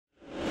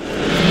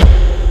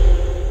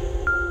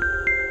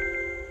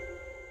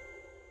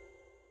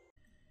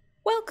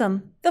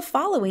Welcome! The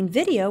following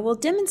video will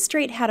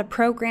demonstrate how to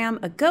program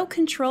a Go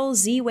Control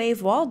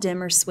Z-Wave wall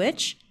dimmer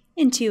switch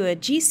into a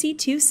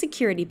GC2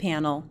 security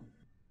panel.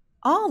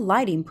 All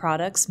lighting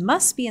products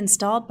must be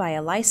installed by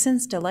a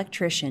licensed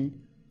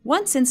electrician.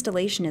 Once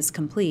installation is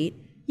complete,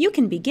 you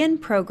can begin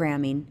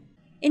programming.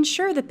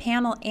 Ensure the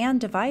panel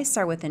and device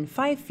are within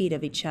 5 feet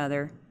of each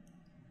other.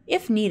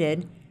 If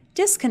needed,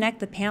 disconnect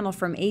the panel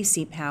from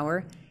AC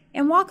power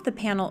and walk the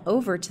panel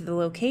over to the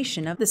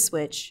location of the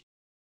switch.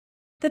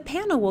 The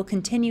panel will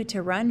continue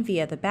to run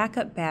via the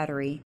backup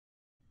battery.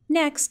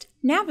 Next,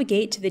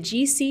 navigate to the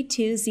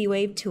GC2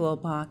 Z-Wave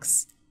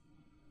toolbox.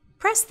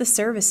 Press the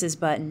Services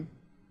button.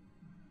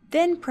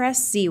 Then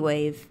press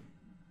Z-Wave.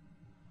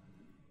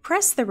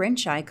 Press the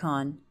wrench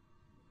icon.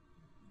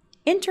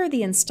 Enter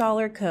the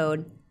installer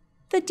code.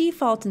 The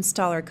default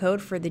installer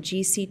code for the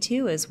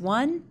GC2 is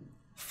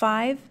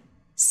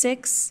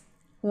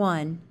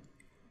 15661.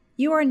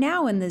 You are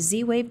now in the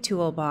Z-Wave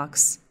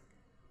toolbox.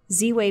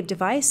 Z-Wave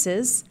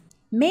devices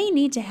may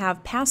need to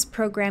have past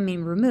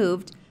programming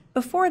removed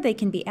before they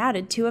can be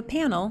added to a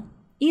panel,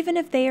 even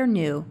if they are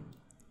new.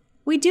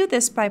 We do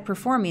this by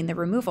performing the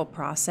removal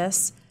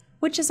process,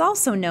 which is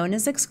also known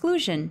as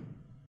exclusion.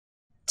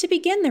 To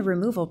begin the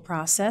removal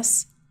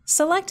process,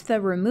 select the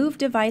Remove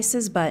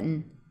Devices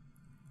button.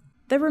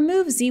 The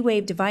Remove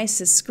Z-Wave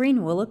Devices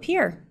screen will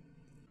appear.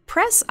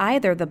 Press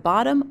either the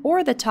bottom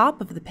or the top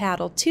of the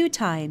paddle 2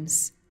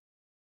 times.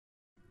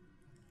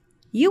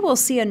 You will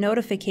see a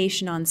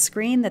notification on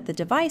screen that the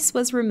device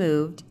was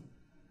removed.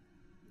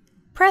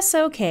 Press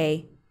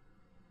OK.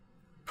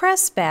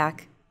 Press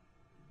Back.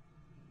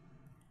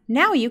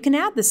 Now you can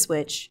add the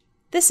switch.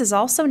 This is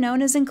also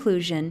known as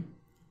inclusion.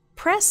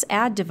 Press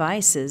Add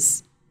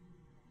Devices.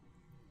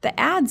 The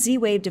Add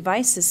Z-Wave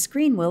Devices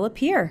screen will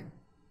appear.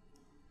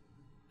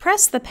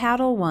 Press the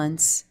paddle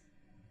once.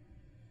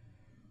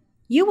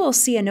 You will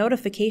see a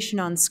notification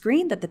on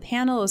screen that the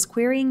panel is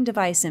querying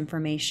device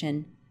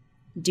information.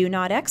 Do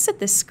not exit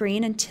this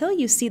screen until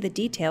you see the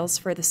details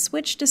for the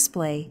switch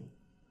display.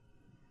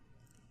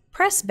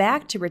 Press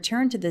back to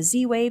return to the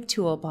Z-Wave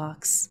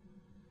toolbox.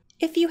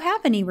 If you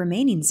have any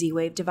remaining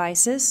Z-Wave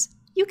devices,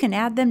 you can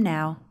add them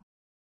now.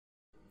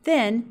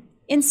 Then,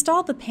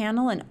 install the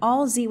panel and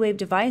all Z-Wave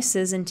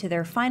devices into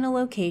their final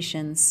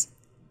locations.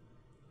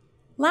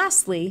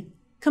 Lastly,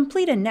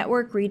 complete a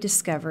network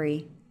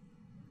rediscovery.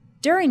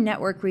 During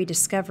network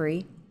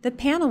rediscovery, the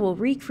panel will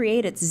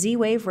recreate its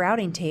Z-Wave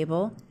routing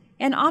table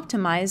and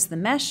optimize the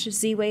mesh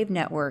Z-Wave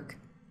network.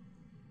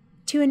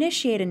 To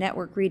initiate a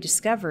network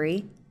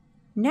rediscovery,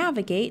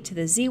 navigate to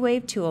the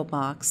Z-Wave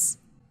toolbox.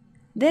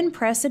 Then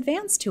press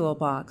Advanced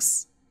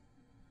toolbox.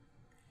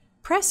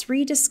 Press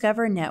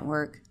Rediscover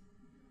Network.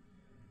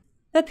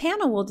 The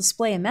panel will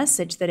display a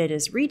message that it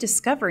is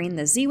rediscovering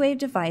the Z-Wave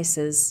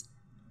devices.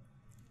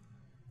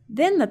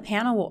 Then the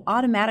panel will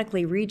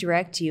automatically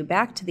redirect you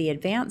back to the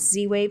Advanced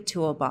Z-Wave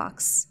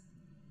toolbox.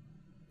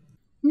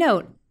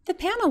 Note, the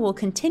panel will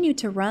continue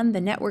to run the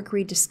network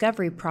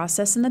rediscovery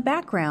process in the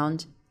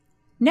background.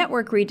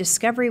 Network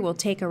rediscovery will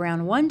take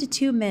around 1 to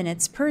 2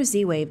 minutes per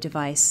Z-Wave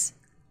device.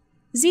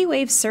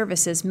 Z-Wave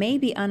services may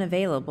be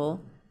unavailable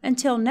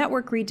until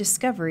network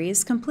rediscovery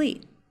is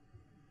complete.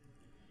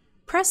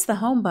 Press the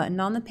Home button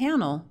on the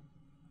panel.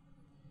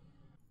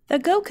 The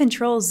Go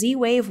Control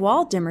Z-Wave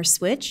wall dimmer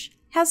switch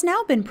has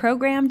now been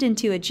programmed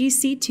into a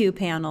GC2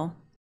 panel.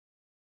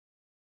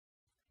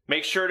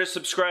 Make sure to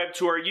subscribe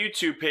to our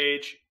YouTube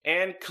page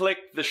and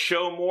click the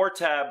Show More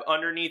tab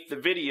underneath the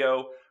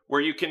video where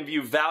you can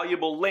view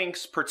valuable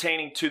links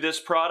pertaining to this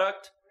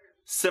product,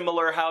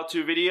 similar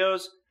how-to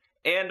videos,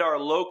 and our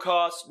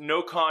low-cost,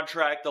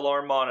 no-contract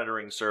alarm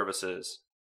monitoring services.